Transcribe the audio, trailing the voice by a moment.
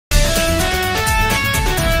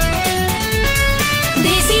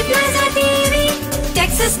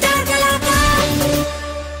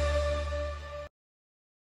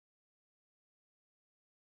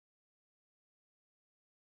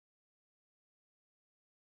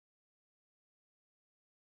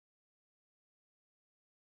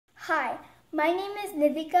Hi, my name is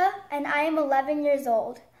Nivika and I am 11 years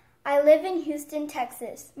old. I live in Houston,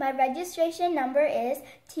 Texas. My registration number is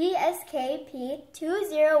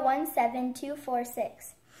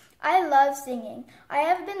TSK2017P246. I love singing. I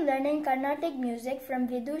have been learning Carnatic music from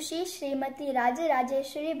Vidushi Srimati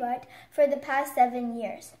Rajarajeshwari Bhatt for the past 7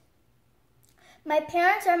 years. My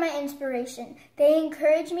parents are my inspiration. They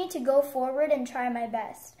encourage me to go forward and try my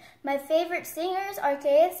best. My favorite singers are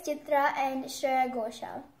K.S. Chitra and Shreya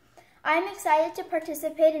Ghoshal. I am excited to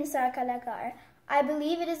participate in Star Kalakaar. I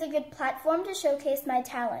believe it is a good platform to showcase my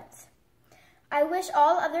talents. I wish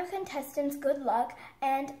all other contestants good luck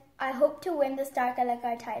and I hope to win the Star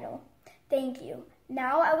Kalakaar title. Thank you.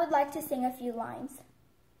 Now I would like to sing a few lines.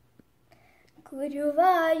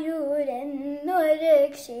 ഗുരുവായൂരെന്നൊരു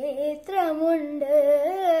ക്ഷേത്രമുണ്ട്,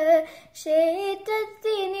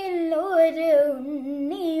 ക്ഷേത്രത്തിനുള്ളൊരു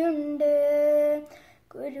ഉണ്ണിയുണ്ട്.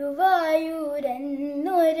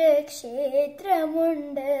 ഗുരുവായൂരെന്നൊരു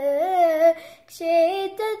ക്ഷേത്രമുണ്ട്,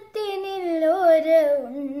 ക്ഷേത്രത്തിനുള്ളൊരു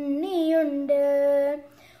ഉണ്ണിയുണ്ട്.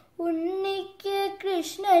 ഉണ്ണിക്ക്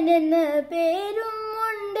കൃഷ്ണൻ എന്ന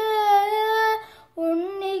പേരുമുണ്ട്,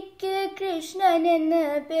 ഉണ്ണിക്ക് കൃഷ്ണൻ എന്ന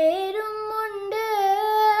പേരുമുണ്ട്.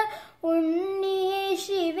 ഉണ്ണിയെ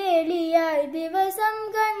ശ്രീവേളിയായി ദിവസം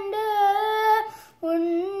കണ്ട്,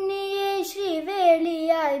 ഉണ്ണിയെ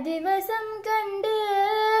ശ്രീവേളിയായി ദിവസം കണ്ട്.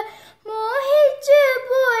 മോഹിച്ചു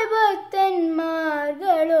പോയി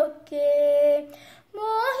ഭക്തന്മാർകളൊക്കെ,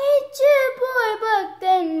 മോഹിച്ചു പോയി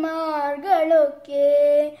ഭക്തന്മാർകളൊക്കെ.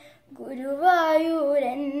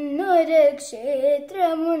 ഗുരുവായൂരെന്നൊരു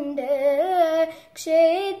ക്ഷേത്രമുണ്ട്,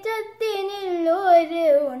 ക്ഷേത്രത്തിനുള്ളൊരു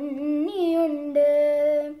ഉണ്ണിയുണ്ട്.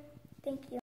 Thank you.